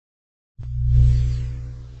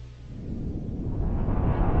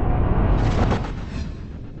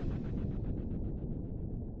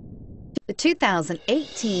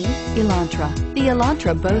2018 Elantra. The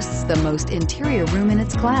Elantra boasts the most interior room in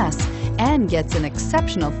its class and gets an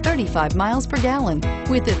exceptional 35 miles per gallon.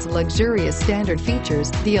 With its luxurious standard features,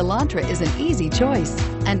 the Elantra is an easy choice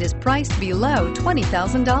and is priced below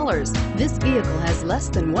 $20,000. This vehicle has less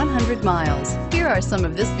than 100 miles. Here are some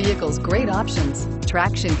of this vehicle's great options: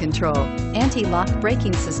 traction control, anti-lock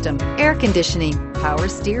braking system, air conditioning, power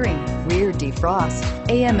steering, rear defrost,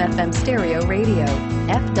 AM/FM stereo radio,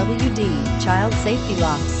 FWD, child safety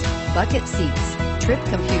locks, bucket seats, trip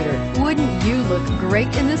computer. Wouldn't you look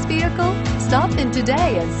great in this vehicle? Stop in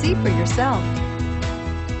today and see for yourself.